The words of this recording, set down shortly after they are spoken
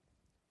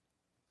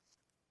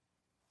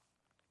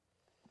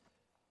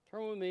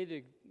Turn with me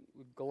to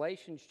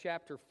Galatians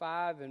chapter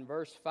 5 and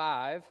verse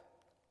 5.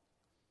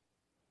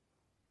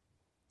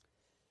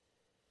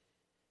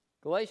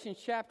 Galatians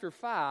chapter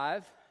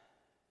 5,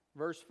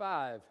 verse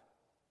 5.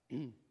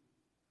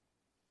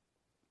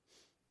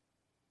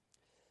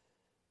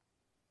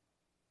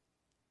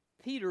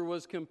 Peter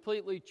was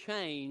completely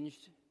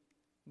changed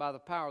by the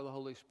power of the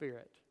Holy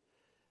Spirit.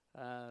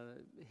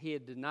 He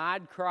had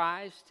denied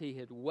Christ, he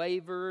had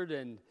wavered,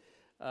 and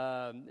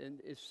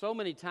so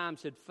many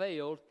times had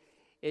failed.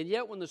 And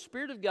yet when the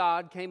Spirit of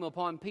God came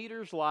upon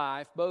Peter's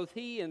life, both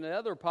he and the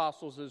other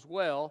apostles as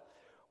well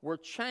were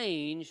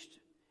changed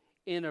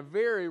in a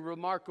very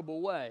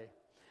remarkable way.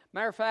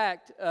 Matter of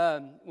fact,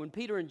 when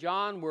Peter and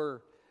John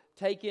were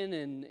taken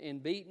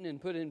and beaten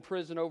and put in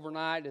prison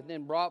overnight and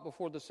then brought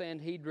before the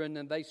Sanhedrin,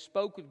 and they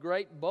spoke with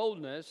great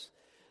boldness,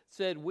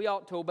 said, we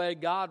ought to obey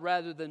God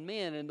rather than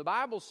men. And the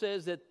Bible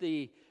says that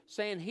the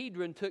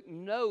Sanhedrin took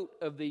note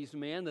of these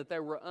men, that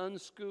they were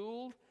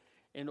unschooled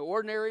and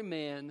ordinary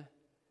men,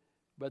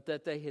 but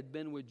that they had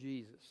been with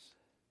Jesus.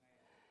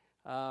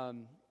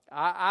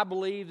 I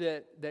believe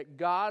that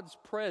God's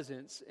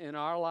presence in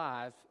our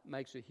life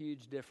makes a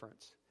huge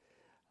difference.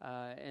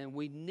 And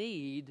we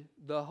need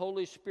the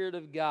Holy Spirit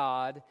of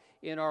God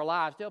in our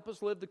lives to help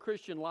us live the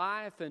Christian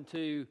life and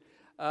to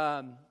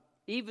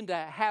even to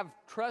have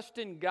trust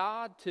in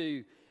God,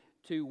 to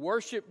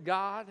worship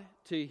God,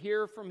 to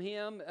hear from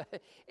Him.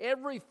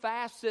 Every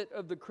facet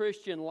of the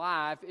Christian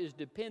life is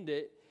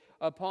dependent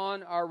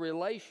upon our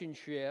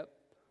relationship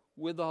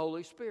with the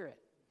Holy Spirit.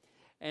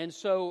 And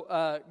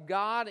so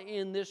God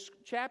in this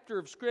chapter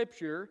of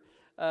Scripture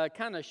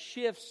kind of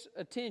shifts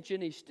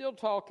attention. He's still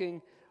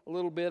talking a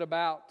little bit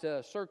about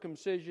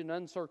circumcision,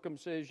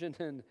 uncircumcision,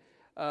 and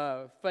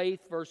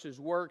faith versus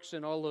works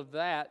and all of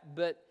that.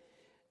 But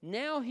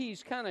now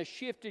he's kind of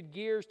shifted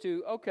gears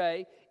to,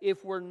 okay,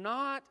 if we're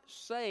not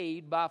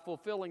saved by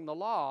fulfilling the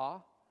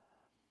law,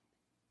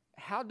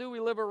 how do we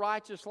live a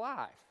righteous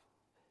life?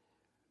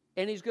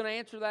 And he's going to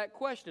answer that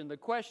question. The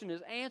question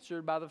is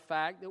answered by the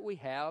fact that we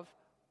have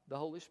the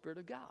Holy Spirit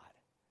of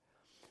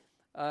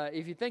God.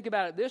 If you think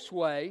about it this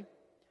way,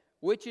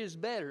 which is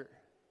better?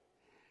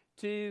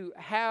 To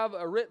have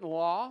a written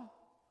law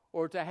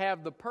or to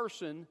have the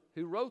person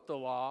who wrote the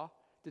law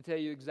to tell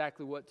you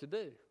exactly what to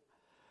do?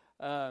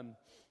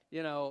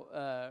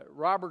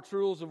 Robert's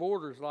Rules of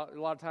Orders, a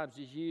lot of times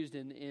is used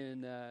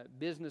in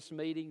business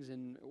meetings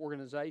and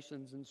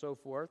organizations and so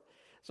forth.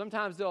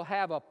 Sometimes they'll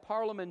have a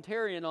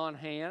parliamentarian on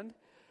hand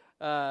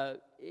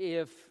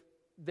if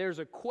there's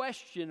a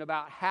question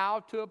about how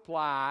to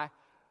apply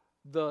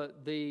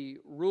the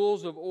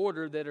rules of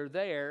order that are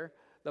there.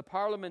 The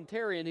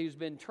parliamentarian who's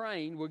been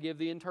trained will give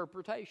the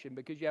interpretation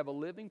because you have a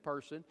living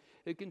person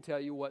who can tell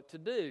you what to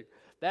do.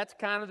 That's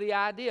kind of the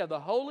idea. The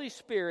Holy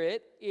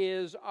Spirit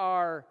is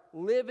our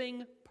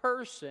living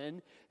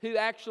person who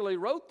actually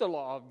wrote the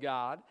law of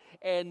God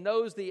and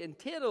knows the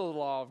intent of the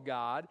law of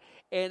God.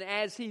 And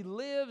as He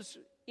lives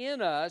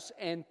in us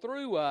and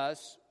through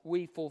us,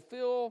 we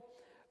fulfill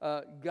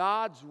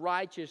God's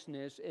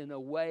righteousness in a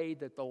way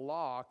that the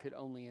law could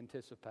only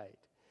anticipate.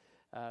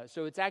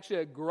 So it's actually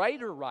a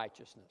greater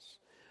righteousness.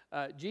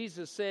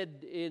 Jesus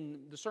said in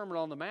the Sermon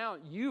on the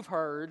Mount, you've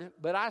heard,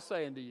 but I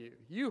say unto you.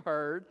 You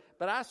heard,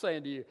 but I say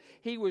unto you.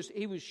 He was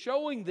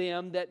showing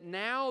them that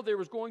now there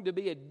was going to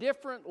be a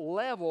different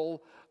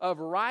level of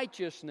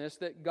righteousness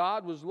that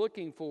God was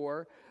looking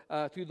for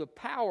through the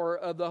power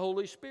of the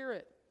Holy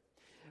Spirit.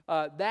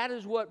 That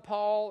is what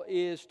Paul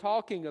is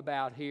talking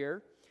about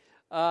here.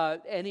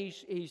 And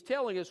he's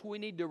telling us we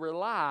need to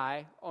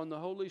rely on the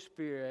Holy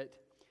Spirit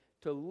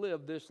to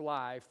live this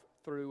life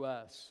through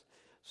us.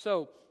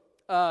 So,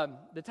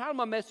 the title of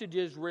my message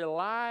is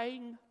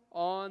Relying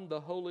on the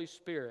Holy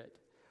Spirit.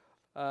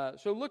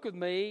 So look with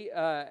me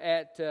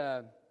at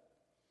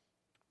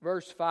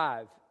verse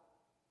 5.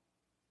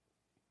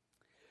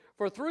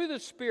 For through the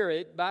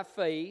Spirit, by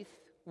faith,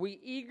 we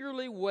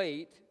eagerly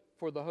wait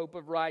for the hope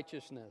of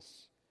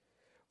righteousness.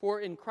 For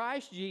in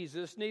Christ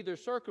Jesus, neither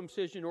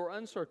circumcision nor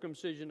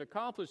uncircumcision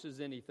accomplishes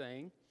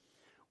anything.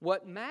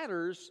 What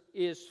matters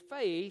is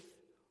faith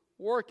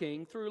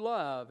working through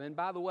love. And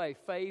by the way,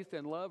 faith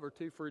and love are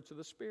two fruits of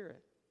the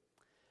Spirit.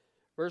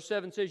 Verse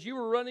 7 says, you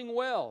were running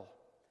well.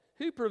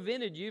 Who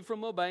prevented you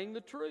from obeying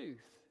the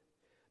truth?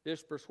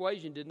 This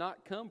persuasion did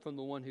not come from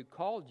the one who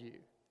called you.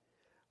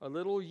 A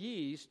little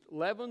yeast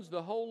leavens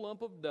the whole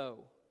lump of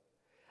dough.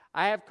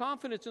 I have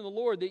confidence in the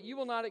Lord that you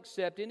will not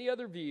accept any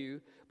other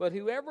view, but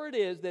whoever it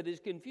is that is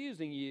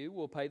confusing you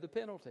will pay the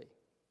penalty.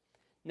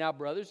 Now,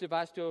 brothers, if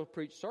I still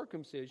preach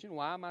circumcision,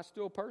 why am I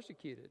still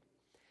persecuted?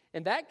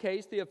 In that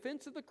case, the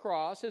offense of the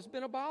cross has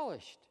been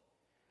abolished.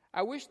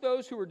 I wish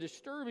those who are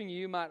disturbing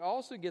you might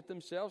also get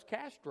themselves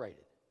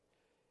castrated.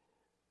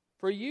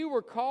 For you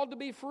were called to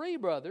be free,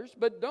 brothers,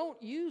 but don't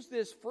use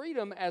this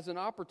freedom as an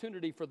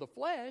opportunity for the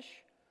flesh,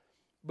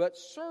 but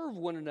serve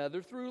one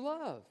another through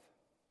love.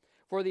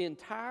 For the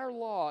entire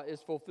law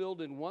is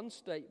fulfilled in one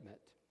statement: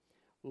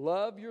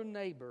 love your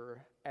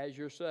neighbor as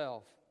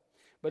yourself.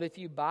 But if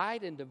you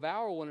bite and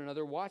devour one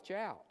another, watch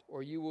out,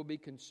 or you will be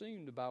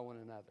consumed by one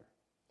another.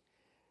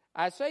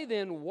 I say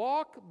then,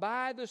 walk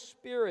by the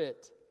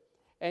Spirit,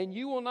 and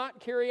you will not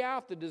carry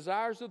out the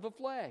desires of the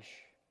flesh.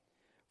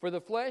 For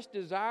the flesh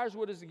desires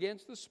what is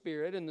against the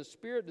Spirit, and the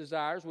Spirit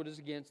desires what is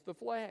against the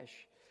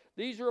flesh.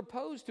 These are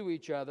opposed to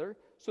each other,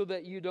 so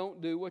that you don't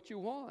do what you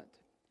want.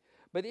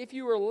 But if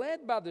you are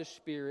led by the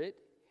Spirit,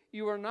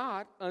 you are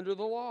not under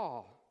the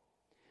law.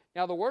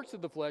 Now the works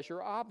of the flesh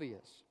are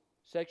obvious: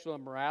 sexual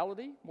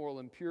immorality, moral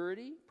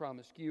impurity,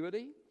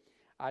 promiscuity,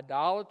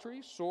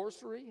 idolatry,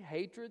 sorcery,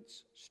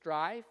 hatreds,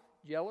 strife,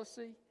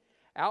 jealousy,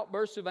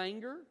 outbursts of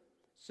anger,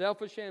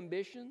 selfish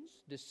ambitions,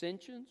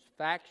 dissensions,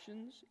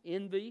 factions,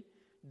 envy,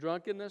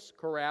 drunkenness,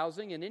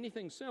 carousing, and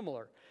anything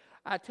similar.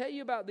 I tell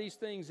you about these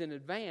things in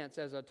advance,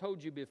 as I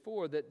told you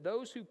before, that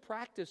those who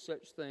practice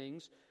such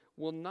things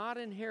will not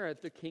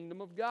inherit the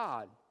kingdom of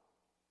God.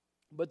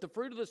 But the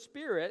fruit of the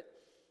Spirit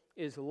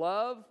is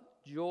love,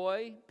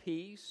 joy,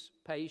 peace,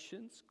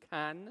 patience,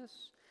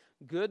 kindness,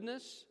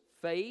 goodness,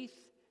 faith,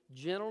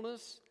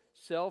 gentleness,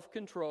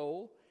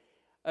 self-control.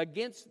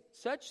 Against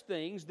such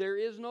things there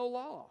is no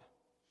law.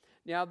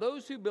 Now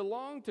those who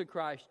belong to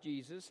Christ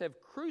Jesus have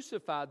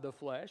crucified the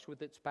flesh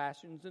with its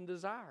passions and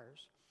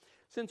desires.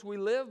 Since we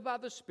live by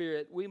the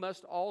Spirit, we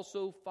must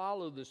also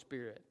follow the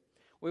Spirit.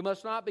 We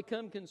must not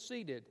become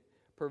conceited,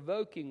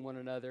 provoking one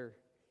another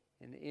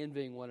and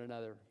envying one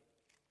another.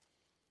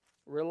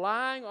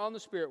 Relying on the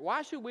Spirit.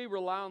 Why should we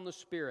rely on the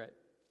Spirit?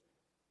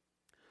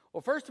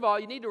 Well, first of all,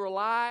 you need to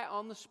rely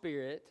on the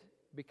Spirit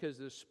because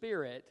the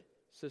Spirit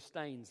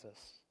sustains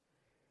us.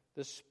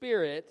 The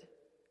Spirit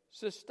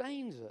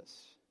sustains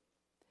us.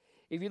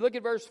 If you look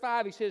at verse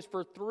 5, he says,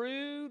 "For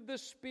through the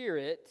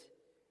Spirit,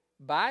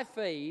 by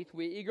faith,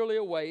 we eagerly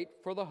await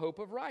for the hope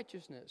of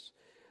righteousness."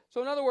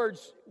 So in other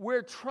words,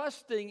 we're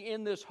trusting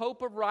in this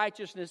hope of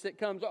righteousness that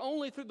comes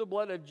only through the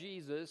blood of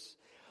Jesus,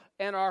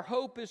 and our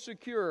hope is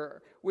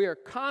secure. We are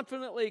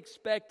confidently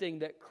expecting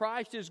that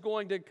Christ is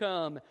going to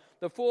come.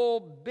 The full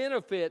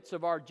benefits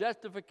of our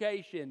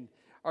justification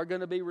are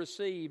going to be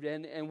received,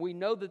 and we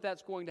know that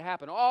that's going to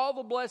happen. All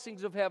the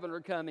blessings of heaven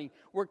are coming.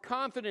 We're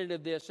confident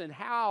of this, and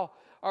how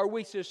are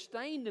we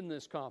sustained in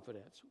this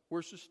confidence?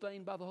 We're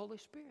sustained by the Holy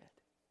Spirit.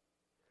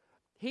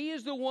 He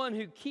is the one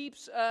who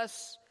keeps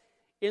us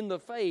in the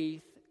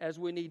faith as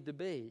we need to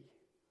be.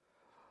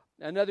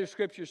 Another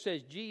scripture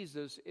says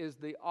Jesus is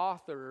the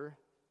author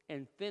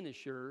and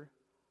finisher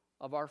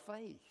of our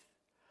faith.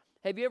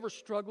 Have you ever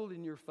struggled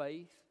in your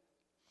faith?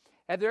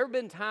 Have there ever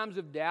been times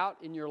of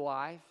doubt in your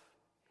life?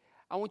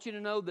 I want you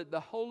to know that the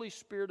Holy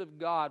Spirit of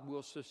God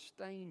will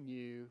sustain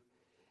you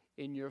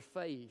in your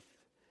faith.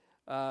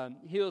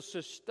 He'll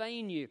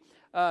sustain you.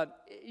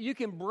 You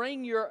can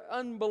bring your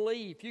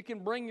unbelief, you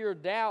can bring your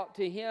doubt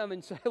to Him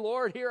and say,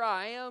 "Lord, here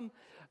I am.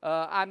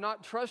 I'm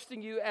not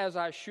trusting you as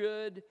I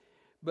should,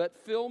 but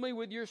fill me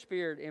with your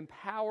Spirit.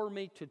 Empower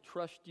me to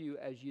trust you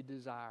as you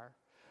desire.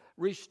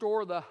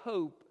 Restore the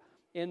hope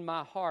in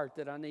my heart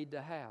that I need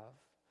to have."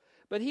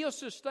 But He'll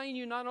sustain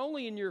you not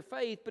only in your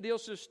faith, but He'll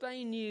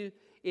sustain you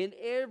in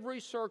every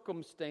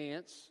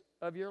circumstance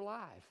of your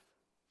life.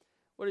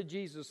 What did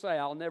Jesus say?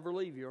 "I'll never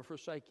leave you or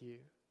forsake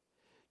you."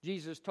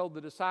 Jesus told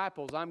the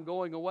disciples, "I'm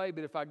going away,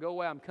 but if I go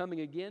away, I'm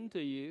coming again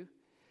to you."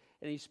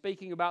 And He's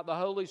speaking about the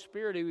Holy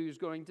Spirit who He was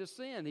going to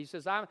send. He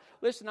says,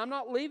 "Listen, I'm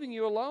not leaving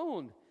you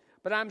alone,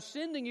 but I'm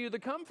sending you the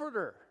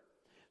Comforter."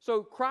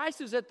 So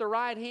Christ is at the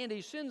right hand. He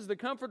sends the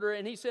Comforter,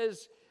 and He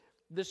says,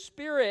 "The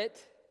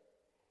Spirit,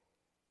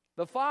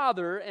 the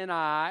Father, and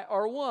I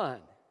are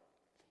one."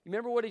 You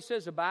remember what He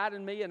says? "Abide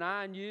in me and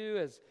I in you,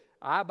 as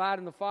I abide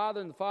in the Father,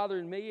 and the Father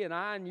in me, and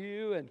I in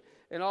you,"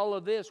 and all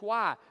of this.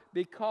 Why?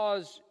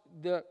 Because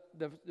the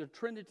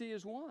Trinity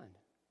is one.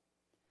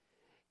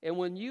 And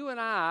when you and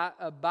I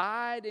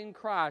abide in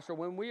Christ, or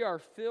when we are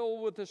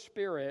filled with the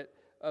Spirit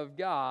of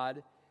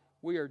God,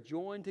 we are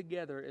joined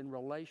together in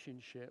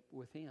relationship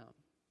with Him.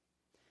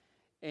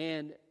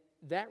 And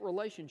that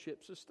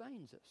relationship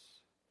sustains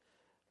us.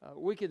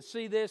 We can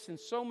see this in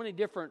so many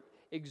different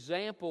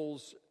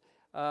examples.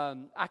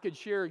 I could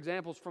share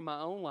examples from my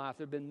own life.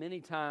 There have been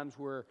many times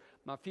where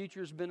my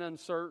future's been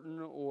uncertain,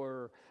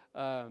 or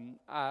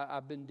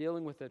I've been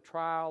dealing with a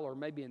trial, or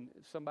maybe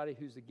somebody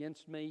who's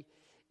against me,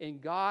 and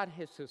God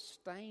has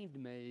sustained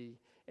me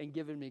and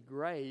given me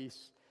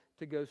grace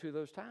to go through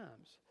those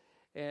times.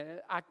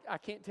 And I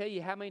can't tell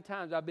you how many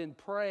times I've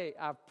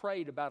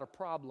prayed about a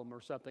problem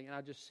or something, and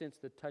I just sense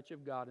the touch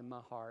of God in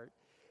my heart,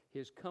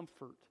 His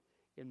comfort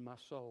in my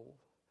soul.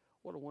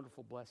 What a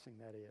wonderful blessing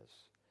that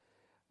is.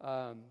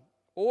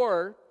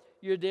 Or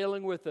you're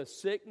dealing with a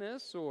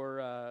sickness or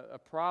a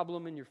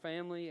problem in your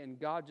family, and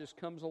God just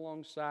comes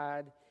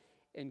alongside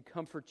and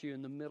comforts you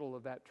in the middle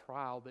of that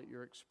trial that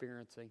you're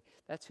experiencing.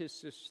 That's His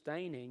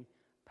sustaining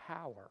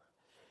power.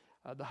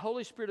 The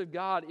Holy Spirit of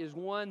God is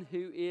one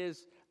who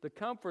is the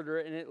Comforter,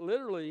 and it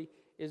literally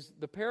is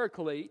the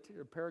Paraclete,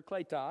 or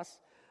Parakletos,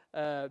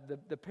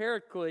 the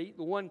Paraclete,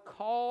 the one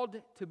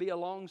called to be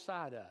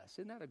alongside us.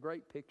 Isn't that a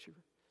great picture?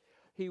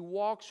 He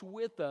walks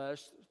with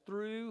us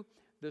through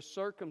the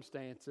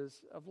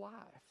circumstances of life.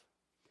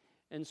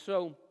 And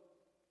so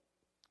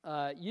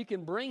You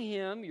can bring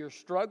Him your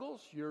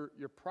struggles, your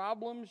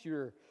problems,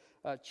 your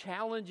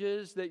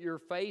challenges that you're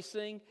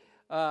facing.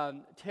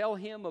 Tell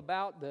Him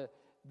about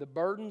the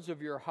burdens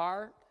of your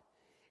heart,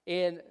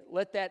 and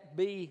let that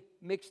be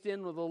mixed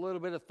in with a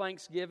little bit of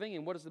thanksgiving.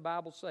 And what does the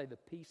Bible say? The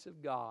peace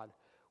of God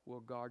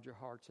will guard your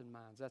hearts and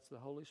minds. That's the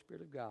Holy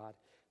Spirit of God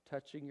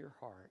touching your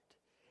heart.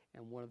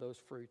 And one of those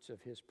fruits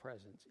of His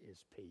presence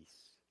is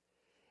peace.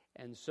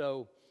 And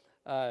so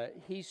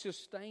He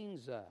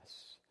sustains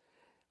us.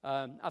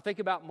 I think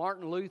about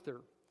Martin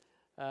Luther.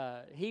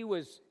 He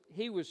was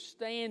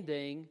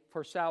standing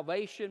for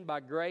salvation by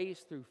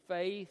grace through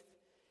faith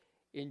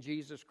in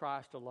Jesus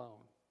Christ alone.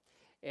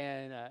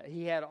 And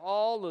he had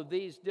all of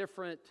these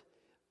different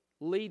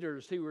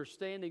leaders who were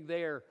standing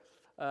there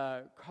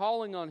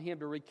calling on him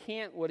to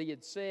recant what he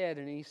had said.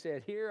 And he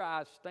said, "Here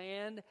I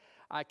stand.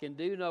 I can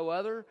do no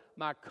other.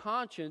 My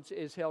conscience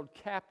is held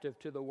captive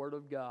to the Word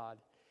of God."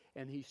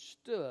 And he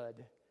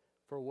stood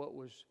for what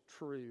was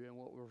true and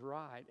what was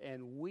right.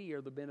 And we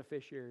are the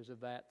beneficiaries of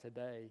that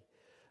today.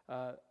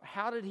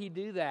 How did he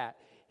do that?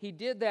 He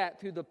did that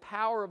through the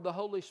power of the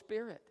Holy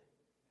Spirit.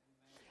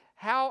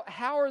 How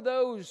are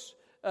those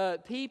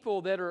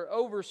people that are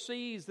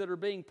overseas that are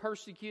being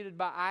persecuted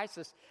by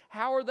ISIS,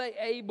 how are they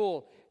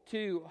able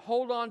to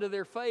hold on to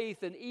their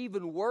faith and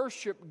even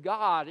worship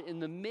God in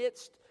the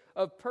midst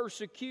of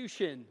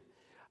persecution?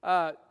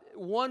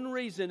 One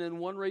reason and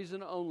one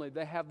reason only: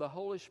 they have the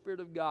Holy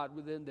Spirit of God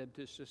within them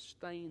to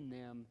sustain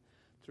them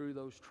through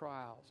those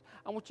trials.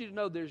 I want you to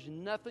know there's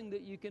nothing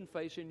that you can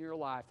face in your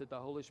life that the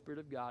Holy Spirit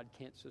of God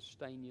can't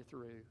sustain you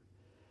through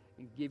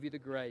and give you the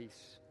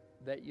grace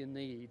that you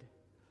need.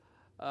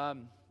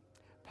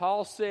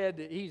 Paul said,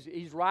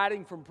 he's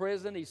writing from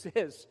prison, he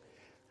says,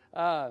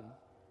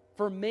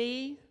 "For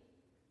me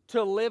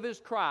to live is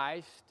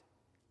Christ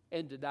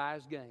and to die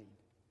is gain."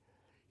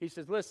 He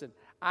says, listen,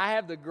 I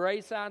have the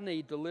grace I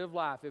need to live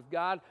life. If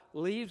God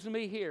leaves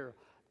me here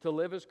to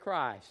live as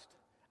Christ,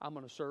 I'm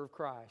going to serve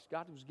Christ.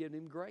 God was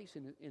giving him grace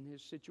in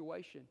his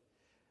situation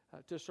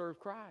to serve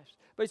Christ.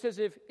 But he says,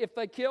 if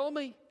they kill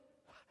me,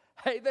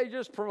 hey, they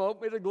just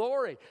promote me to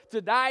glory. To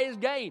die is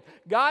gain.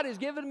 God has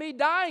given me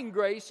dying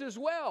grace as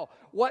well.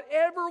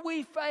 Whatever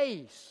we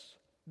face,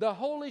 the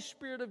Holy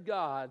Spirit of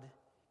God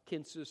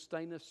can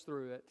sustain us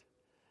through it.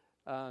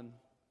 I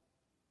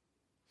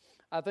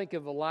think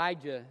of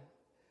Elijah.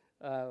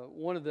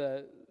 One of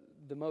the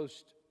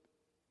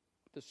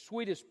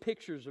sweetest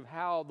pictures of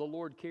how the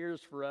Lord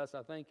cares for us,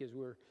 I think, is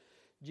where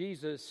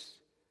Jesus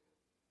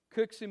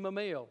cooks him a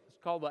meal. It's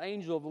called the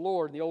angel of the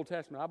Lord in the Old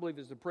Testament. I believe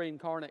it's the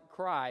pre-incarnate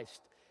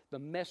Christ, the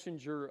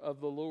messenger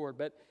of the Lord.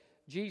 But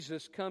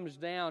Jesus comes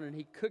down and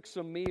he cooks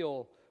a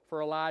meal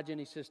for Elijah,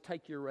 and he says,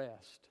 "Take your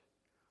rest."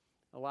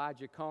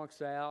 Elijah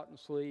conks out and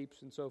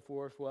sleeps and so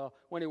forth. Well,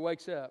 when he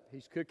wakes up,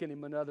 he's cooking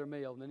him another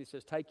meal. And then he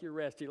says, "Take your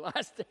rest." He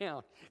lies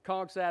down,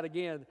 conks out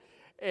again.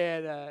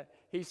 And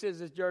he says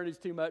this journey's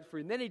too much for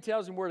him. Then he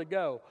tells him where to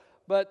go.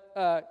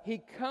 But he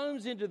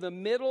comes into the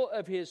middle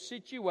of his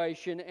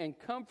situation and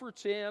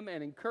comforts him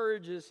and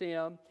encourages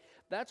him.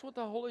 That's what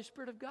the Holy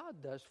Spirit of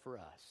God does for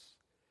us.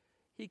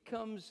 He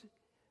comes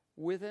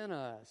within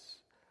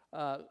us.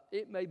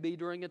 It may be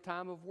during a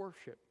time of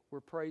worship. We're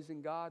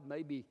praising God,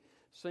 maybe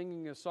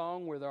singing a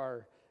song with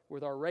our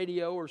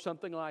radio or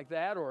something like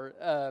that,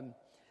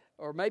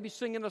 or maybe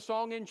singing a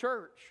song in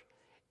church,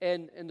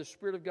 and the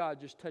Spirit of God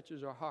just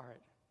touches our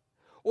heart.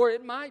 Or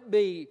it might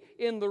be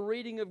in the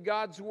reading of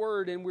God's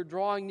Word, and we're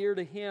drawing near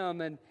to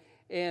Him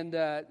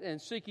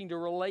and seeking to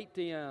relate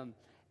to Him,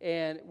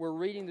 and we're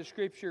reading the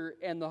Scripture,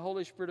 and the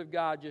Holy Spirit of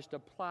God just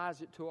applies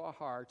it to our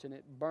hearts, and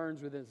it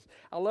burns within us.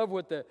 I love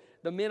what the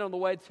men on the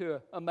way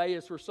to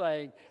Emmaus were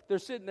saying. They're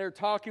sitting there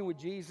talking with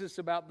Jesus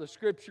about the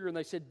Scripture, and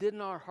they said,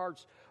 "Didn't our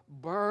hearts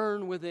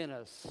burn within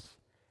us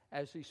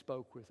as He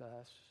spoke with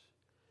us?"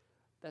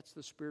 That's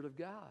the Spirit of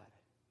God.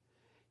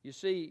 You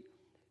see,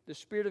 the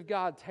Spirit of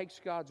God takes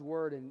God's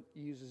Word and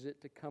uses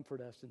it to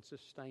comfort us and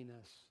sustain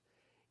us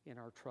in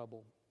our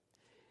trouble.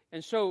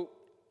 And so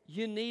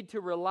you need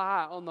to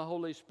rely on the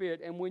Holy Spirit.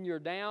 And when you're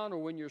down or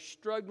when you're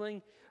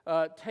struggling,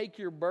 take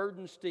your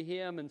burdens to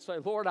Him and say,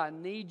 "Lord, I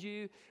need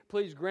You.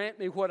 Please grant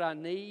me what I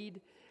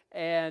need,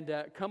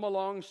 and come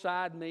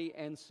alongside me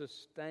and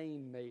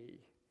sustain me."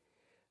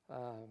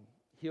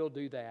 He'll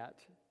do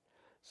that.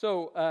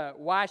 So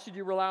why should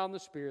you rely on the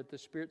Spirit? The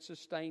Spirit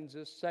sustains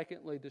us.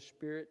 Secondly, the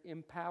Spirit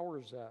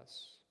empowers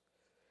us.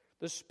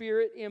 The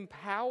Spirit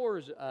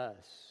empowers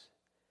us.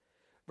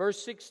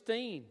 Verse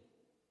 16.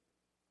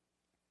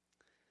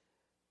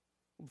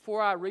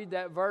 Before I read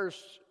that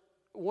verse,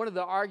 one of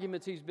the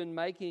arguments he's been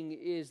making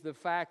is the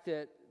fact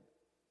that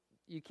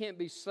you can't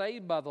be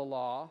saved by the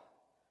law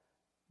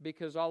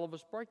because all of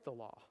us break the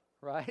law,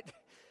 right?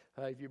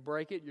 If you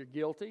break it, you're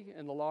guilty,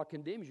 and the law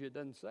condemns you. It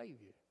doesn't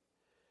save you.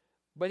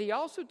 But he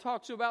also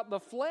talks about the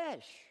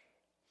flesh.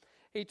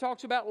 He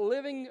talks about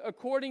living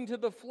according to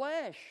the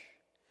flesh.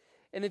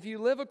 And if you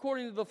live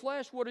according to the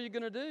flesh, what are you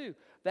going to do?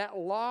 That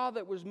law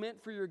that was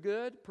meant for your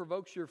good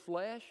provokes your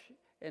flesh,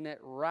 and that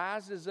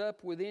rises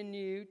up within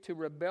you to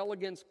rebel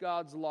against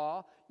God's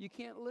law, you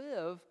can't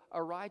live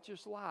a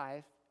righteous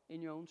life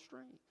in your own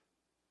strength.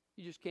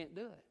 You just can't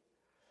do it.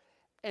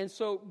 And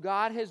so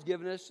God has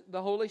given us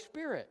the Holy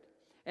Spirit.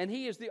 And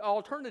He is the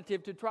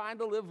alternative to trying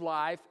to live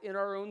life in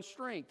our own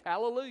strength.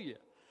 Hallelujah.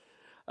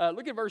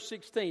 Look at verse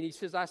 16. He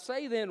says, I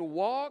say then,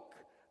 walk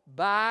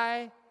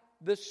by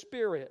the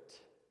Spirit,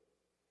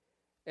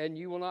 and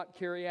you will not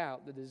carry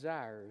out the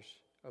desires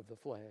of the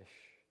flesh.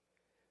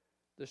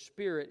 The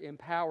Spirit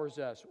empowers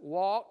us.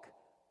 Walk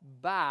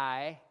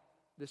by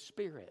the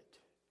Spirit,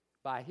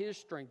 by His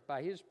strength,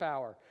 by His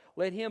power.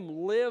 Let Him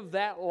live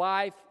that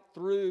life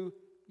through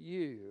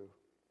you.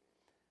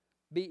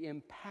 Be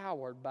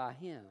empowered by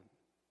Him.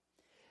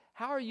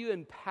 How are you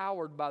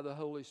empowered by the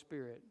Holy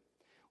Spirit?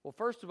 Well,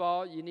 first of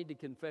all, you need to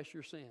confess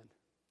your sin.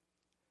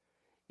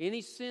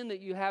 Any sin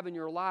that you have in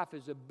your life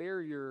is a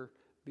barrier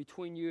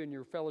between you and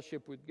your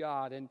fellowship with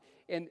God.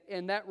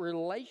 And that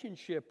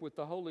relationship with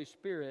the Holy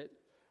Spirit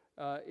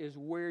is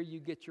where you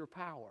get your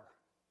power.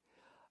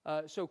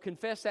 So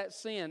confess that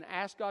sin.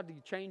 Ask God to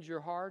change your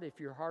heart if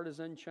your heart is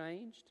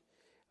unchanged,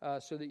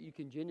 so that you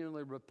can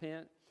genuinely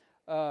repent.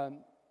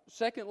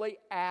 Secondly,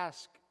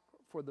 ask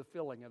for the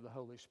filling of the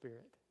Holy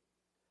Spirit.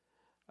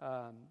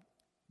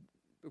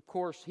 Of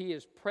course, He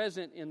is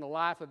present in the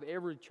life of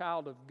every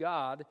child of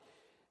God,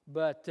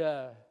 but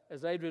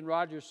as Adrian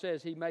Rogers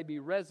says, He may be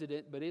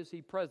resident, but is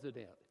He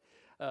president?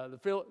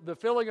 The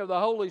filling of the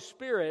Holy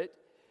Spirit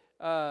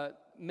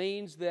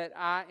means that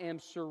I am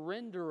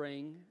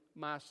surrendering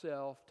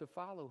myself to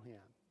follow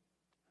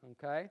Him,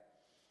 okay?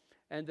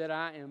 And that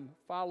I am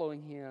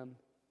following Him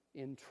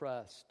in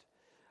trust.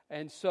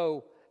 And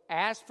so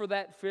ask for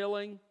that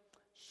filling,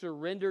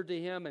 surrender to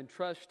Him and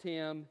trust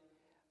Him,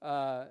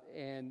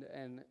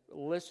 and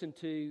listen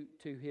to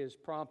His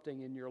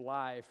prompting in your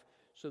life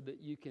so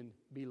that you can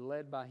be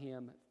led by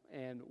Him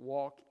and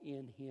walk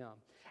in Him.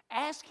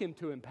 Ask Him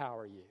to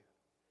empower you.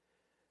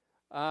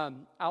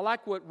 I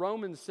like what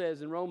Romans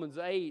says in Romans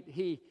 8.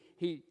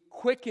 He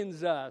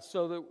quickens us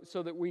so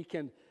that we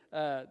can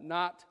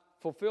not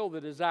fulfill the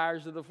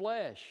desires of the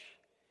flesh.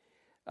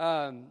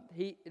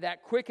 That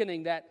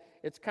quickening, that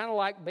it's kind of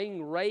like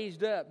being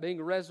raised up,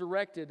 being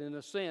resurrected in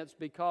a sense,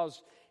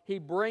 because He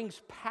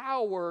brings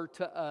power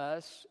to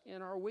us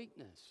in our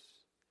weakness.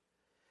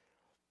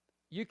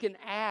 You can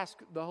ask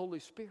the Holy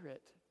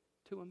Spirit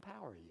to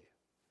empower you.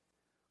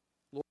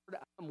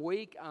 Lord, I'm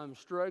weak, I'm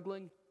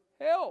struggling,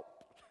 help!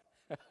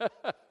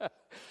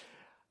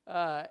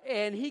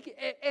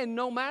 And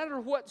no matter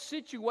what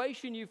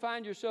situation you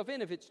find yourself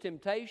in, if it's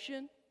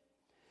temptation,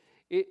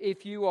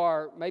 if you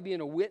are maybe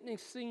in a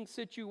witnessing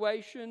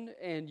situation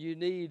and you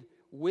need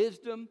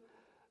wisdom,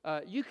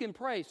 you can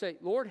pray. Say,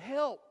 Lord,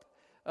 help.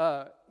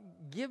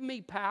 Give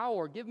me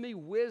power. Give me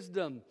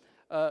wisdom.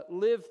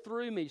 Live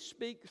through me.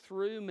 Speak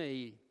through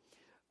me.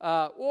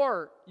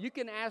 Or you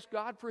can ask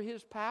God for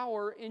His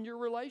power in your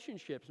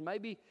relationships.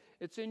 Maybe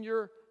it's in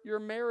your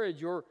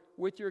marriage or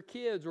with your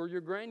kids or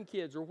your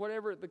grandkids or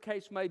whatever the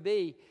case may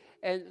be.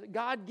 And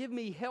God, give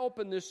me help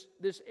in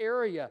this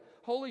area.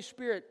 Holy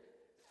Spirit,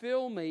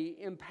 fill me,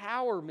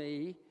 empower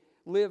me,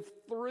 live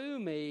through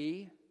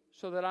me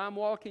so that I'm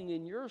walking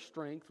in your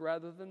strength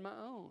rather than my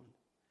own.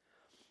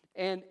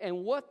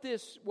 And what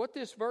this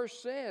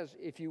verse says,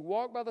 if you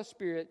walk by the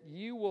Spirit,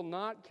 you will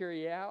not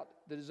carry out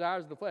the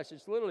desires of the flesh.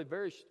 It's literally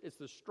it's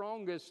the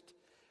strongest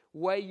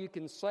way you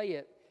can say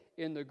it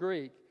in the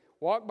Greek.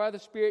 Walk by the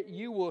Spirit,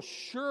 you will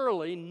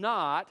surely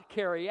not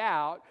carry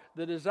out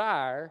the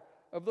desire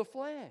of the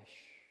flesh.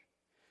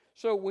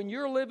 So when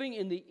you're living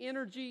in the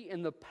energy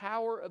and the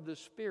power of the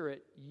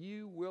Spirit,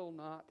 you will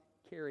not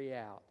carry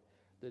out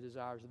the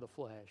desires of the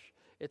flesh.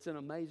 It's an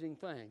amazing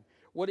thing.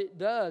 What it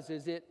does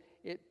is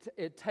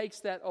it takes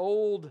that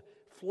old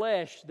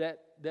flesh that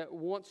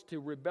wants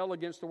to rebel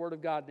against the Word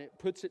of God and it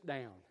puts it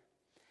down.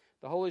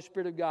 The Holy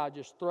Spirit of God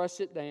just thrusts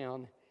it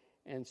down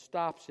and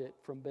stops it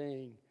from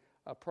being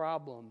a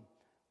problem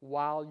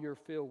while you're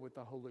filled with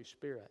the Holy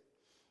Spirit.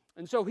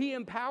 And so He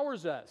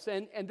empowers us.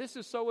 And this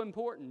is so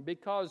important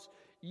because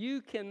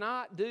you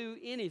cannot do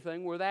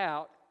anything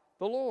without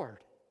the Lord.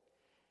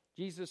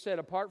 Jesus said,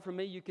 apart from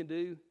me, you can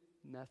do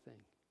nothing.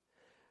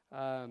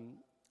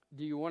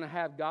 Do you want to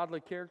have godly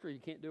character? You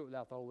can't do it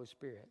without the Holy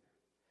Spirit.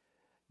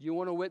 Do you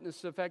want to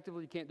witness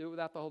effectively? You can't do it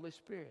without the Holy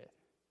Spirit.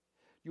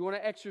 You want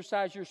to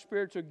exercise your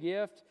spiritual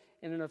gift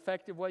in an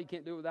effective way? You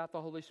can't do it without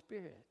the Holy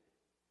Spirit.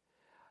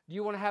 Do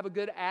you want to have a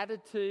good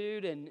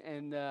attitude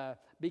and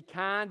be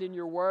kind in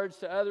your words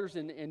to others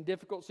in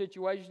difficult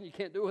situations? You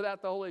can't do it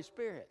without the Holy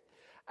Spirit.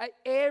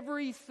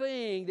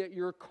 Everything that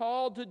you're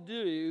called to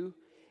do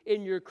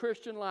in your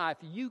Christian life,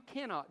 you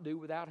cannot do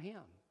without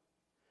Him.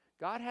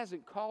 God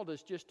hasn't called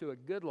us just to a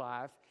good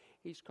life.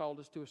 He's called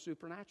us to a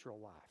supernatural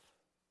life.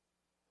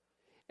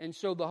 And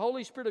so the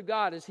Holy Spirit of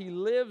God, as He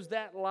lives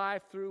that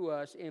life through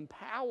us,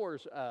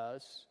 empowers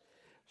us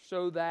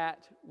so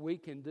that we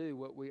can do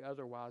what we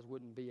otherwise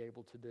wouldn't be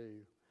able to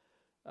do.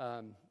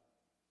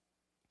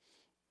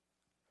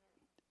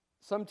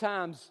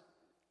 Sometimes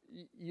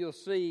you'll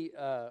see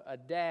a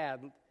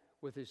dad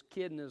with his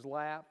kid in his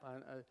lap.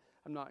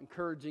 I'm not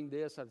encouraging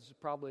this. It's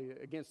probably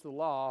against the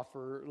law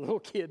for a little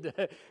kid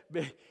to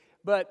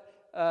but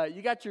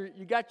you got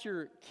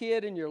your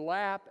kid in your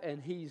lap,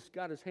 and he's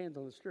got his hands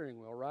on the steering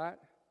wheel, right?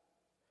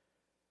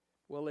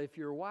 Well, if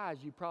you're wise,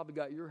 you probably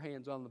got your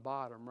hands on the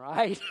bottom,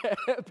 right?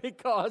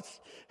 Because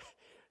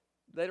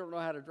they don't know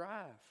how to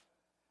drive.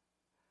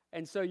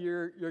 And so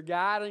you're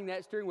guiding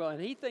that steering wheel,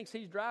 and he thinks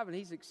he's driving.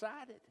 He's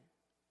excited.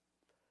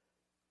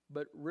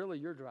 But really,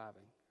 you're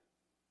driving.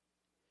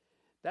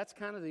 That's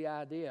kind of the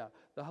idea.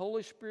 The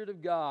Holy Spirit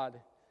of God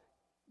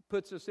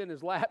puts us in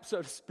his lap,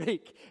 so to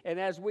speak. And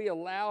as we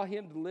allow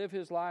him to live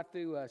his life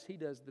through us, he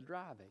does the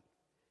driving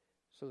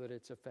so that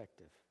it's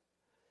effective.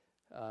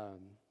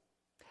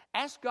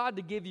 Ask God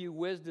to give you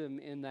wisdom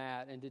in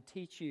that and to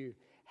teach you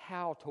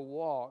how to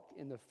walk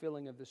in the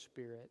filling of the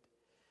Spirit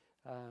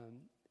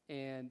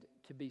and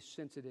to be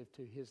sensitive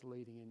to his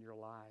leading in your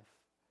life.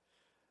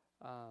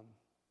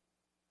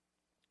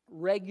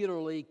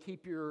 Regularly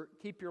keep your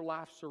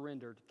life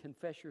surrendered.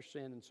 Confess your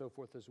sin and so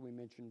forth, as we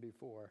mentioned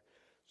before,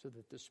 so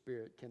that the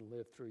Spirit can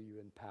live through you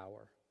in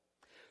power.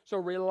 So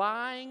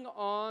relying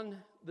on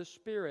the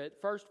Spirit,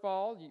 first of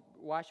all,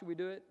 why should we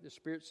do it? The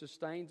Spirit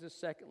sustains us.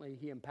 Secondly,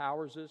 he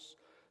empowers us.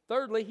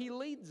 Thirdly, he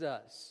leads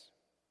us.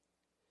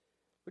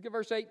 Look at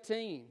verse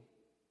 18.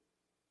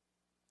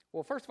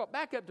 Well, first of all,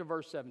 back up to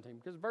verse 17,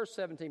 because verse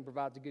 17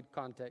 provides a good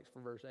context for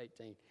verse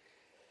 18.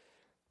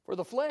 For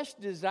the flesh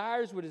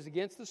desires what is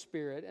against the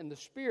Spirit, and the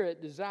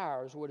Spirit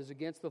desires what is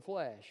against the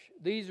flesh.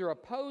 These are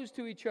opposed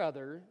to each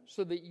other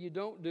so that you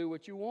don't do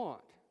what you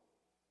want.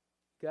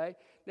 Okay?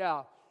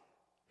 Now,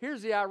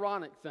 here's the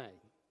ironic thing.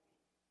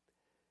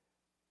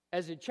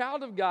 As a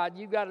child of God,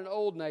 you've got an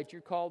old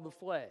nature called the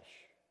flesh.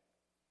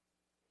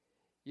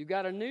 You've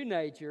got a new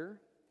nature,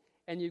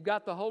 and you've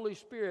got the Holy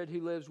Spirit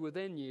who lives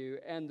within you,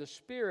 and the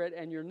Spirit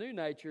and your new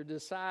nature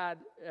desire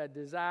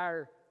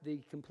the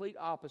complete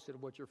opposite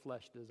of what your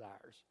flesh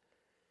desires.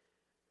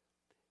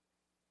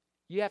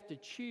 You have to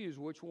choose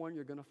which one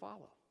you're going to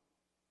follow.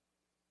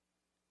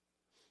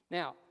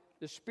 Now,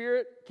 the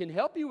Spirit can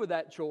help you with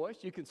that choice.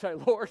 You can say,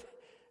 Lord,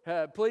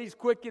 please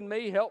quicken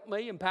me, help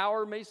me,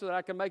 empower me so that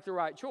I can make the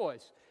right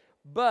choice.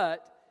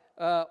 But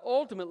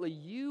ultimately,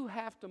 you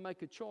have to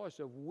make a choice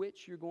of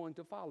which you're going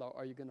to follow.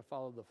 Are you going to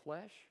follow the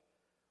flesh,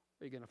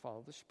 or are you going to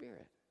follow the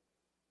Spirit?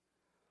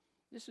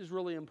 This is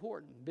really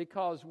important,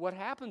 because what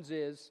happens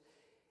is,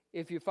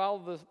 if you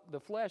follow the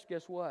flesh,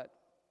 guess what?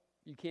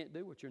 You can't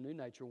do what your new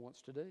nature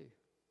wants to do.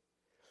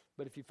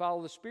 But if you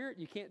follow the Spirit,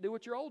 you can't do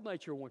what your old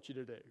nature wants you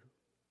to do.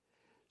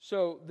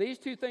 So these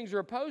two things are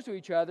opposed to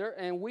each other,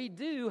 and we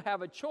do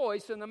have a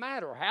choice in the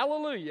matter.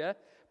 Hallelujah.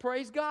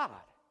 Praise God.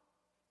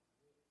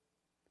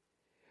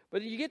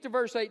 But you get to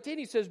verse 18,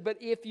 he says, but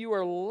if you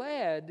are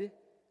led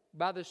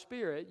by the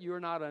Spirit, you are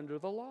not under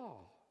the law.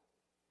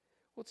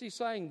 What's he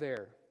saying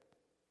there?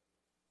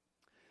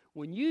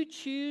 When you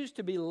choose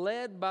to be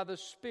led by the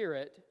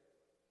Spirit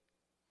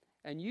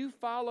and you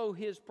follow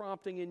his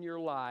prompting in your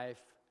life,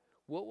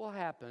 what will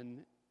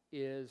happen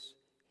is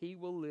he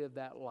will live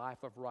that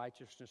life of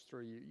righteousness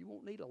through you. You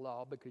won't need a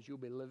law because you'll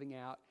be living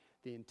out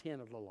the intent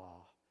of the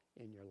law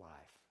in your life.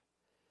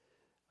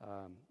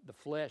 The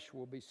flesh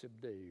will be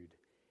subdued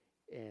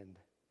and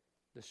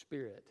the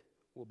Spirit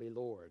will be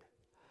Lord.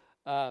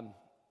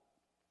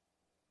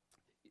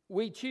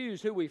 We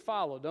choose who we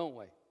follow, don't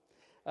we?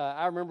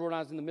 I remember when I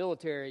was in the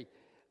military,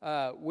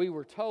 we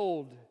were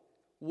told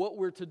what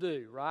we're to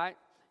do, right?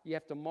 You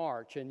have to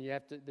march, and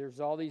there's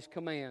all these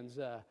commands,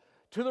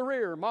 to the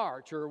rear,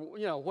 march, or,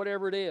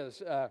 whatever it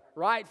is,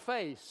 right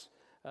face.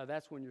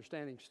 That's when you're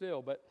standing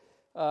still. But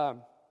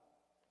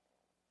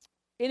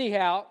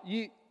anyhow,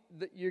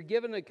 you're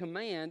given a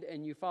command,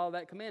 and you follow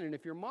that command. And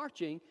if you're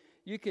marching,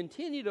 you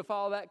continue to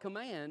follow that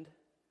command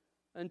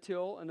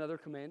until another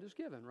command is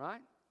given,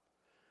 right?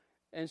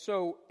 And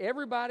so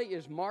everybody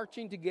is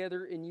marching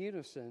together in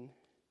unison,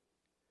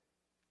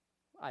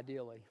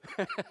 ideally.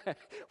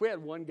 We had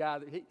one guy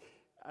that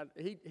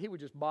he would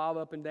just bob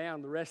up and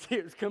down. The rest of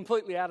it was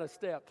completely out of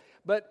step.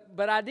 But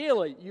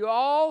ideally, you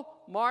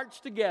all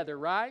march together,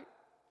 right?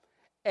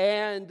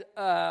 And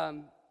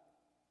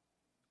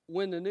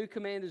when the new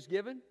command is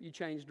given, you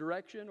change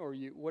direction, or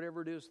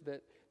whatever it is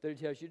that it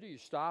tells you to do. You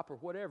stop or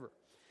whatever.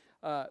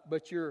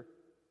 But you're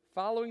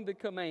following the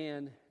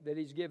command that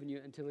he's given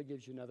you until he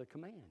gives you another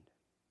command.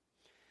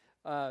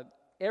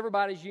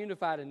 Everybody's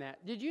unified in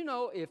that. Did you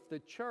know if the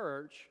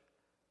church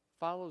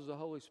follows the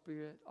Holy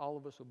Spirit, all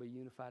of us will be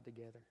unified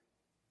together?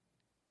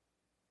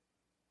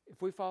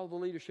 If we follow the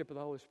leadership of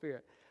the Holy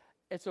Spirit,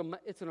 it's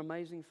an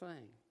amazing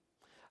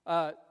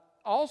thing.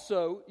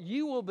 Also,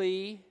 you will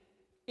be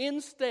in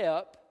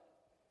step,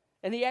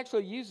 and he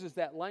actually uses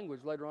that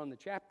language later on in the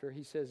chapter.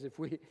 He says, if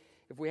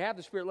we have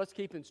the Spirit, let's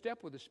keep in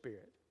step with the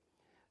Spirit.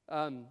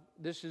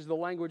 This is the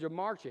language of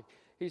marching.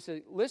 He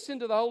said, listen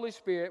to the Holy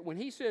Spirit. When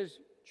he says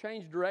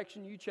change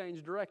direction, you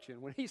change direction.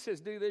 When he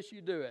says do this,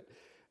 you do it.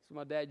 So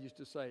my dad used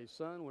to say,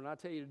 son, when I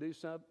tell you to do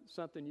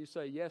something, you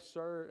say, yes,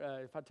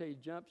 sir. If I tell you to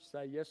jump, you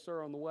say, yes,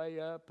 sir, on the way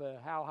up.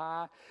 How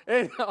high?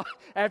 And,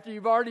 after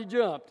you've already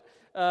jumped,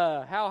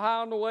 how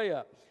high on the way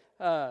up?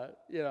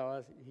 He's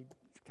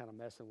kind of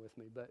messing with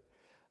me. But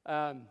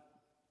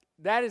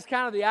that is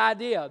kind of the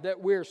idea,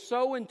 that we're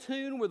so in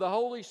tune with the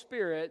Holy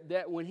Spirit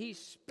that when He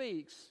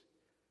speaks,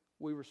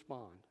 we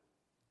respond.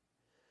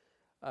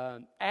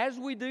 As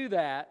we do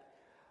that,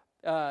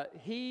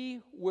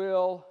 He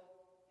will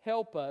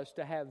help us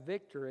to have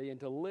victory and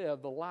to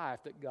live the life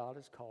that God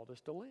has called us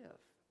to live.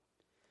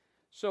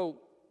 So,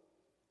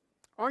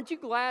 aren't you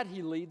glad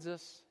He leads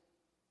us?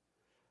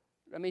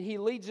 I mean, He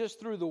leads us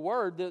through the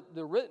Word.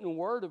 The written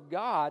Word of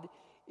God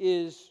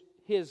is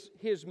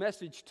His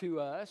message to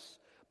us,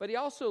 but He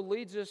also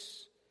leads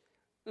us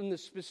in the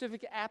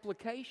specific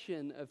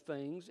application of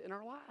things in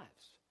our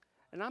lives.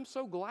 And I'm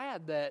so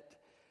glad that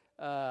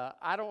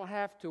I don't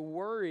have to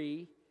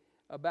worry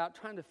about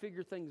trying to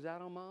figure things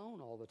out on my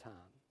own all the time.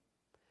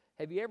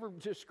 Have you ever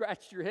just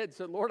scratched your head and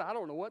said, Lord, I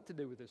don't know what to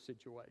do with this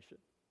situation?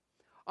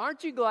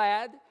 Aren't you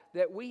glad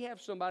that we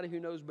have somebody who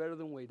knows better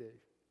than we do?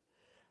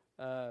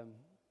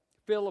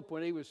 Philip,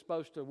 when he was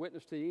supposed to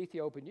witness to the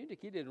Ethiopian eunuch,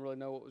 he didn't really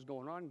know what was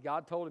going on.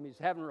 God told him he's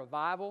having a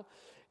revival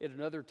in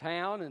another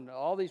town, and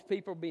all these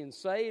people being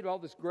saved, all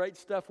this great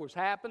stuff was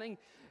happening.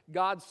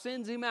 God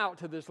sends him out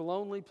to this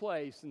lonely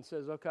place and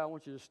says, okay, I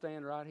want you to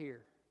stand right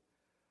here.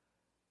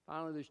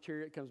 Finally, this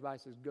chariot comes by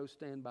and says, go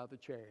stand by the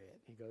chariot.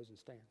 He goes and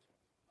stands.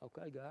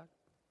 Okay, God,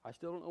 I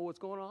still don't know what's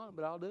going on,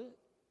 but I'll do it.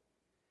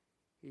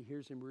 He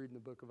hears him reading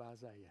the book of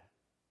Isaiah.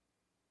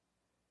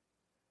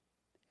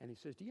 And he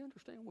says, do you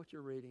understand what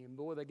you're reading? And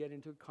boy, they get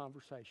into a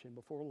conversation.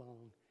 Before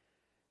long,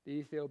 the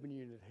Ethiopian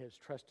eunuch has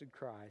trusted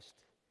Christ.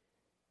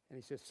 And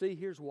he says, see,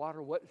 here's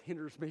water. What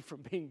hinders me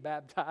from being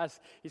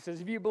baptized? He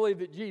says, if you believe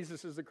that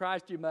Jesus is the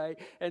Christ, you may.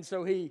 And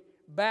so he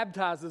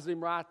baptizes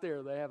him right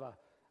there. They have a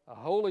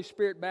Holy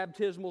Spirit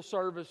baptismal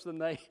service,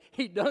 and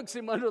he dunks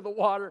him under the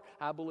water.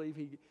 I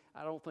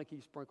don't think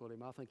he sprinkled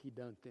him. I think he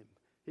dunked him.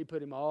 He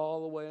put him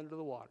all the way under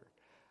the water.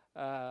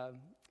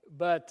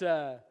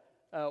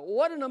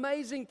 What an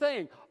amazing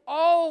thing.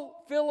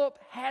 All Philip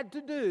had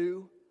to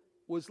do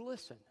was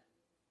listen.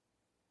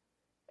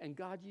 And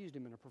God used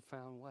him in a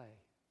profound way.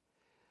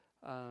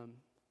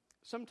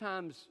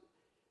 Sometimes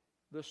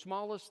the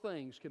smallest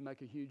things can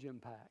make a huge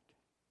impact.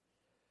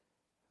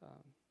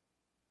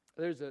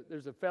 There's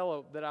a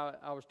fellow that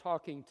I was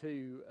talking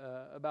to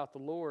about the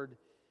Lord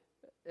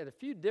at a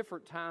few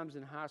different times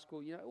in high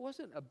school. You know, it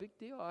wasn't a big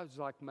deal. I was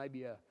like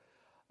maybe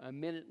a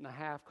minute and a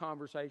half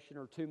conversation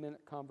or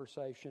 2-minute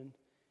conversation.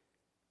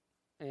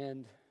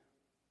 And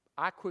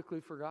I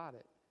quickly forgot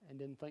it and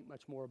didn't think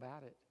much more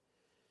about it.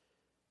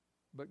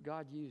 But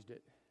God used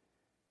it.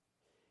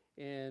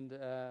 And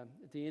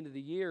at the end of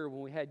the year,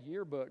 when we had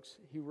yearbooks,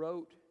 he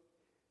wrote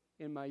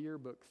in my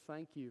yearbook,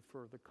 thank you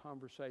for the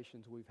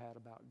conversations we've had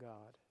about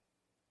God.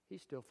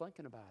 He's still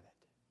thinking about it.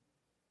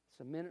 It's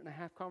a minute and a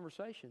half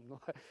conversation.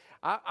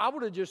 I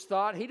would have just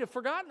thought he'd have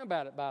forgotten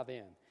about it by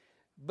then.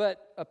 But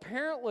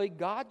apparently,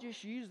 God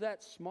just used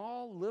that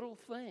small little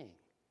thing.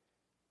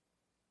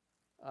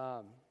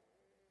 Have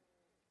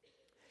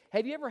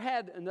you ever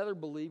had another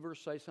believer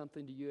say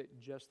something to you at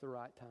just the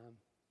right time?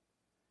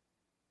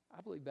 I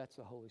believe that's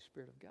the Holy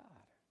Spirit of God.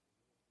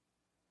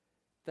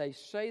 They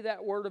say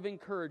that word of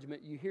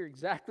encouragement. You hear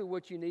exactly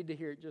what you need to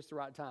hear at just the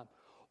right time.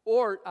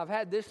 Or I've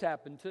had this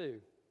happen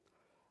too.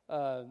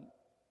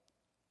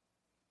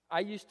 I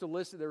used to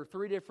listen. There were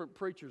 3 different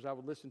preachers I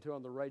would listen to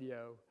on the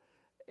radio.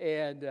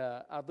 And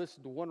I'd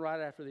listen to one right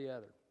after the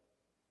other.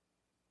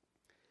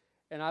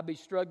 And I'd be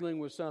struggling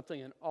with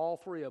something, and all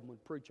 3 of them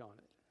would preach on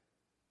it.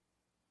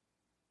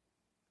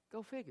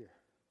 Go figure.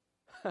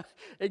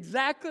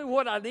 Exactly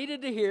what I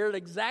needed to hear at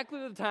exactly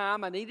the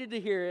time I needed to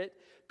hear it.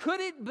 Could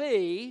it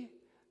be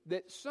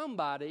that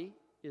somebody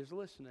is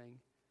listening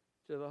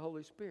to the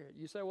Holy Spirit?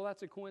 You say, well,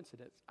 that's a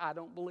coincidence. I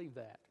don't believe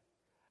that.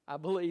 I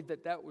believe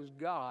that was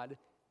God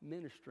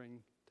ministering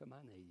to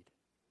my need.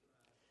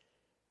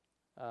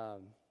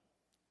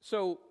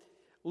 So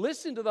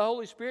listen to the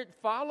Holy Spirit.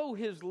 Follow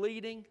His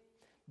leading.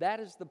 That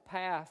is the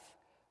path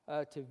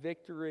to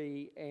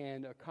victory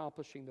and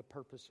accomplishing the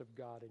purpose of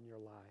God in your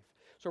life.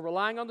 So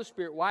relying on the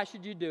Spirit, why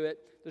should you do it?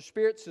 The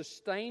Spirit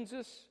sustains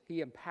us.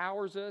 He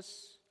empowers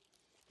us.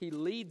 He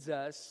leads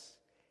us.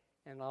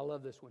 And I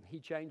love this one.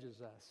 He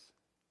changes us.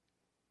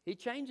 He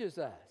changes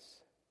us.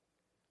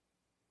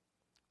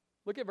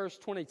 Look at verse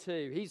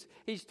 22.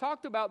 He's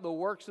talked about the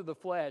works of the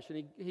flesh,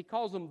 and he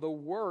calls them the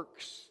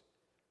works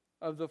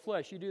of the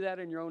flesh. You do that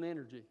in your own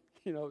energy.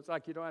 You know, it's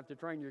like you don't have to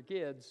train your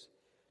kids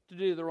to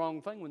do the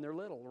wrong thing when they're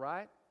little,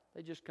 right?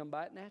 They just come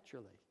by it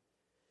naturally.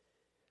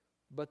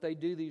 But they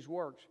do these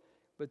works.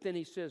 But then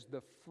he says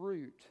the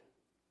fruit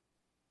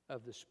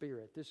of the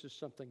Spirit. This is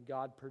something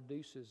God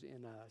produces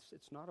in us.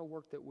 It's not a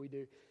work that we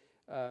do,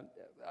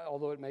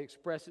 although it may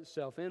express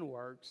itself in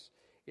works.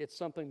 It's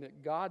something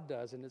that God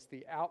does, and it's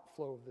the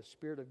outflow of the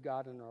Spirit of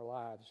God in our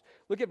lives.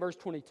 Look at verse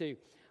 22.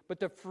 But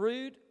the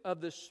fruit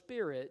of the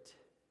Spirit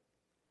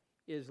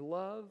is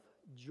love,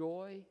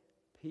 joy,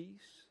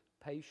 peace,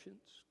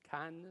 patience,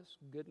 kindness,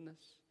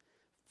 goodness,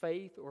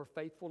 faith or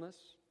faithfulness,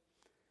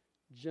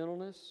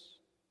 gentleness,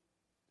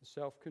 and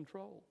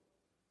self-control.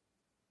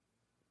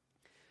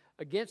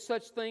 Against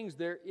such things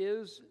there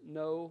is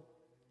no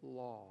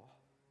law.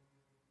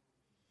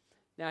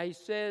 Now he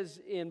says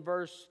in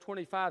verse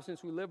 25,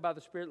 since we live by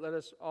the Spirit, let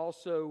us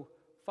also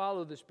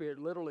follow the Spirit,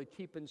 literally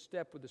keep in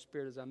step with the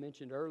Spirit, as I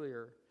mentioned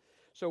earlier.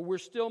 So we're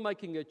still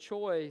making a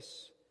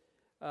choice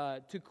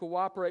to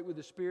cooperate with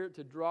the Spirit,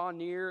 to draw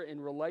near in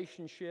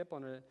relationship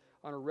on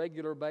a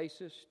regular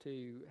basis,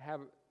 to have,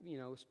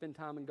 spend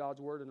time in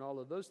God's Word and all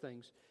of those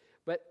things.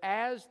 But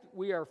as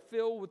we are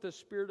filled with the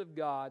Spirit of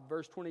God,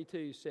 verse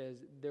 22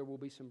 says there will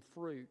be some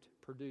fruit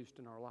produced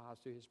in our lives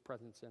through His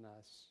presence in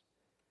us.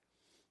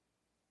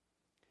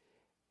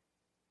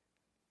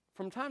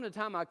 From time to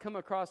time, I come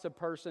across a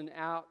person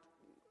out,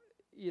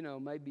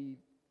 maybe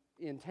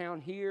in town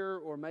here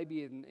or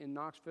maybe in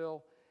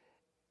Knoxville,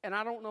 and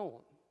I don't know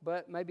them.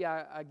 But maybe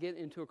I get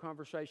into a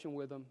conversation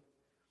with them,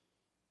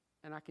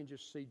 and I can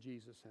just see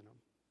Jesus in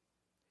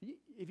them.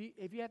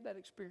 Have you had that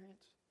experience?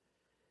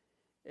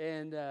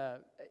 And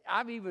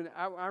I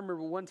remember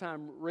one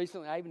time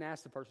recently, I even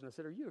asked the person, I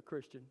said, "Are you a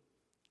Christian?"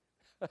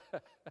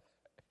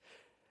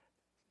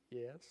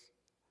 Yes.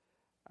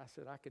 I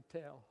said, "I could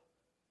tell."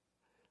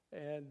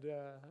 And,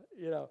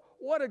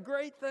 what a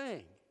great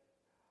thing.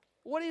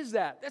 What is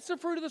that? That's the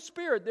fruit of the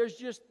Spirit.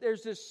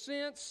 There's this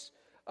sense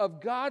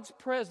of God's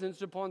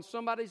presence upon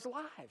somebody's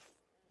life.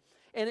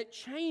 And it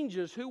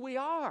changes who we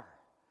are.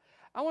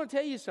 I want to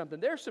tell you something.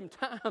 There's some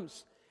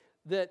times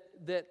that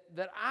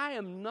I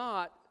am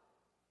not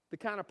the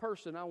kind of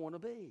person I want to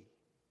be.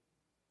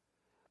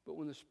 But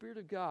when the Spirit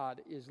of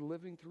God is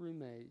living through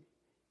me,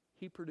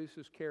 He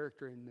produces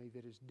character in me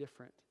that is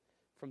different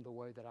from the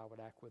way that I would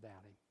act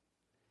without Him.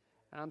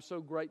 And I'm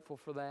so grateful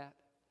for that.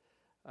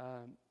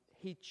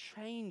 He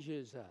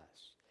changes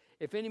us.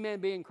 If any man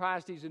be in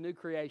Christ, he's a new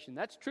creation.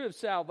 That's true of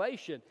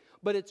salvation,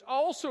 but it's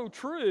also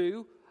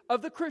true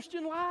of the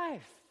Christian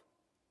life.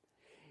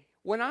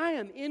 When I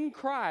am in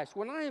Christ,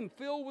 when I am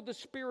filled with the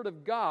Spirit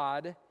of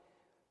God,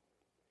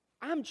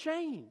 I'm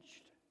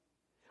changed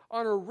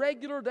on a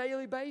regular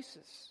daily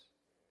basis.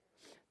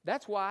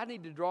 That's why I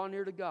need to draw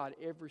near to God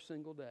every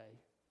single day.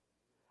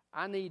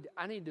 I need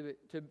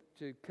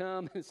to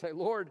come and say,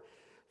 Lord,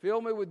 fill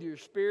me with your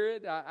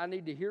Spirit. I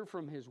need to hear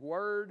from His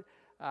Word.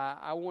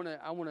 I want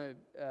to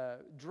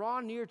draw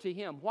near to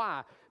Him.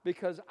 Why?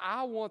 Because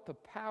I want the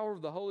power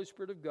of the Holy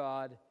Spirit of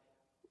God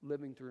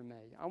living through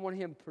me. I want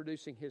Him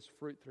producing His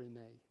fruit through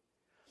me.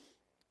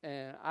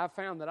 And I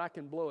found that I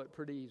can blow it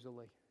pretty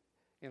easily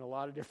in a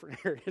lot of different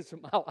areas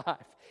of my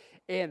life.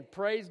 And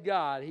praise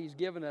God, He's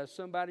given us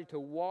somebody to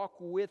walk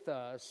with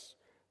us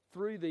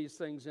through these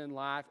things in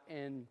life,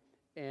 and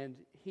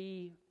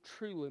He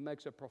truly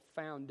makes a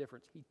profound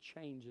difference. He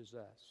changes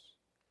us.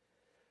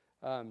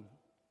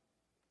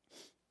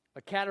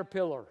 A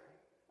caterpillar,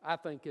 I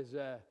think, is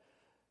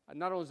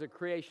not only is a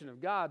creation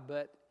of God,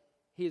 but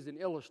he is an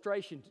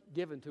illustration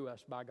given to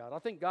us by God. I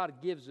think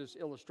God gives us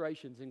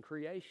illustrations in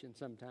creation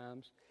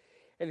sometimes.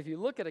 And if you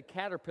look at a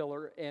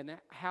caterpillar and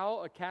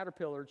how a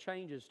caterpillar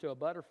changes to a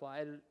butterfly,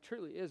 it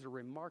truly is a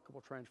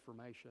remarkable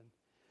transformation.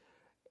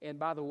 And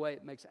by the way,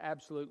 it makes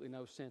absolutely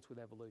no sense with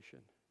evolution.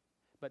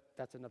 But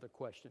that's another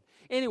question.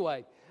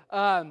 Anyway,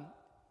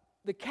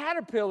 the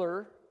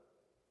caterpillar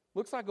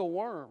looks like a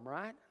worm,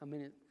 right? I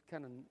mean, it's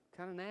kind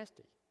of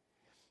nasty.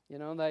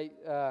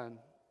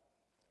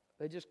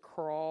 They just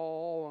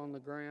crawl on the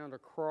ground or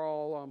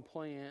crawl on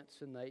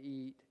plants and they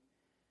eat.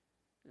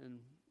 And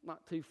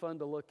not too fun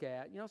to look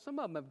at. Some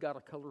of them have got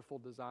a colorful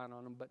design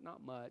on them, but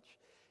not much.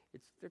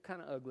 They're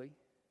kind of ugly.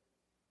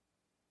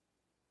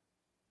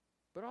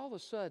 But all of a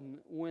sudden,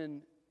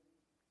 when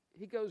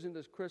he goes into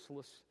this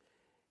chrysalis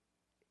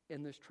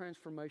and this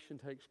transformation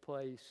takes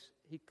place,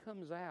 he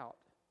comes out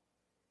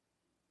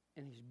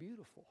and he's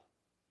beautiful.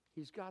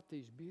 He's got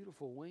these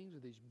beautiful wings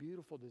with these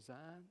beautiful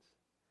designs.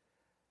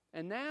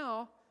 And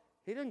now,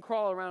 he doesn't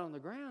crawl around on the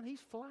ground.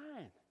 He's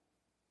flying.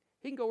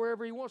 He can go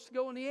wherever he wants to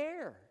go in the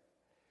air.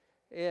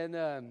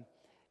 And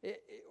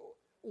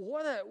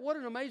what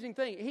an amazing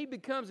thing. He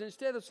becomes,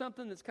 instead of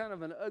something that's kind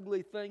of an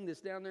ugly thing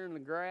that's down there in the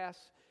grass,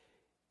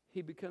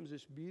 he becomes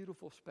this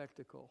beautiful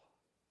spectacle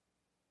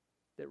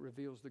that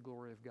reveals the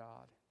glory of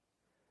God.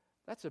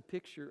 That's a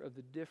picture of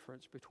the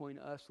difference between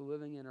us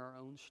living in our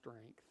own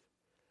strength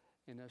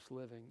and us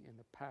living in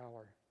the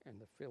power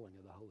and the filling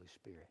of the Holy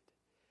Spirit.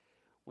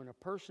 When a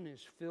person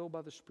is filled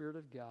by the Spirit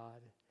of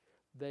God,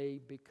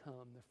 they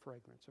become the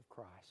fragrance of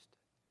Christ.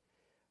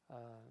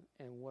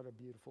 And what a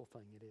beautiful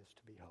thing it is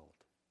to behold.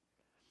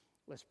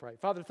 Let's pray.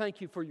 Father, thank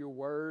you for your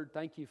word.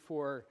 Thank you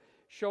for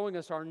showing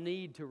us our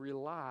need to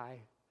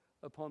rely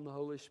upon the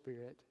Holy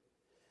Spirit.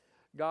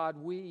 God,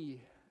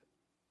 we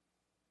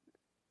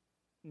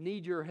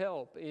need your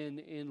help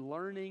in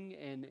learning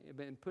and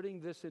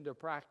putting this into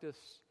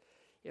practice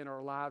in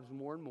our lives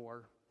more and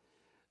more.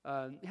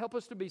 Help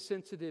us to be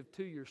sensitive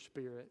to your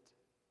Spirit.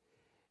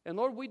 And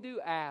Lord, we do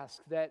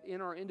ask that in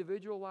our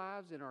individual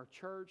lives, in our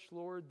church,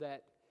 Lord,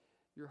 that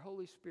your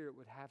Holy Spirit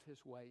would have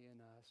His way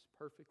in us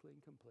perfectly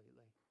and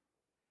completely.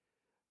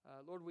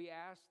 Lord, we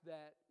ask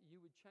that you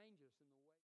would change us.